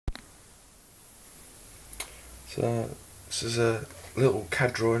So this is a little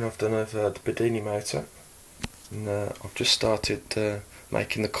CAD drawing I've done of the Bedini motor, and I've just started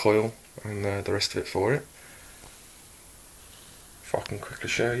making the coil and the rest of it for it. If I can quickly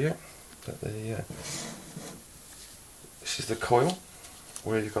show you that this is the coil,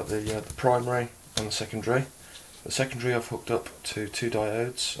 where you've got the primary and the secondary. The secondary I've hooked up to two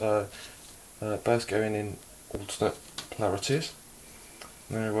diodes, both going in alternate polarities.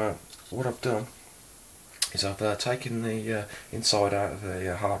 Now what I've done is I've taken the inside out of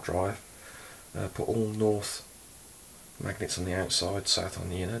the hard drive, put all north magnets on the outside, south on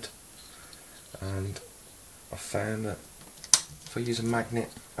the innard, and I've found that if I use a magnet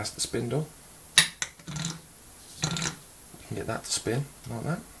as the spindle, you can get that to spin like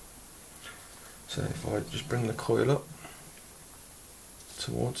that. So if I just bring the coil up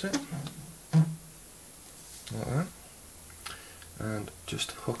towards it, like that, and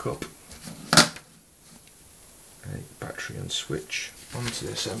just hook up a battery and switch onto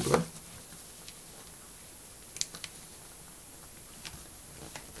the assembler.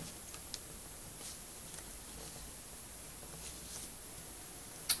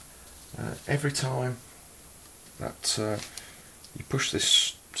 Every time that you push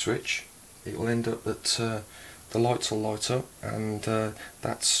this switch, it will end up that the lights will light up, and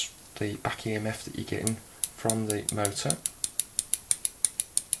that's the back EMF that you're getting from the motor.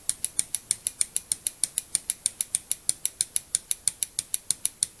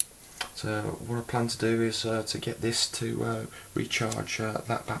 So what I plan to do is to get this to recharge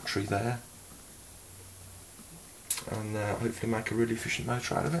that battery there, and hopefully make a really efficient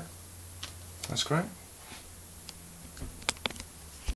motor out of it. That's great.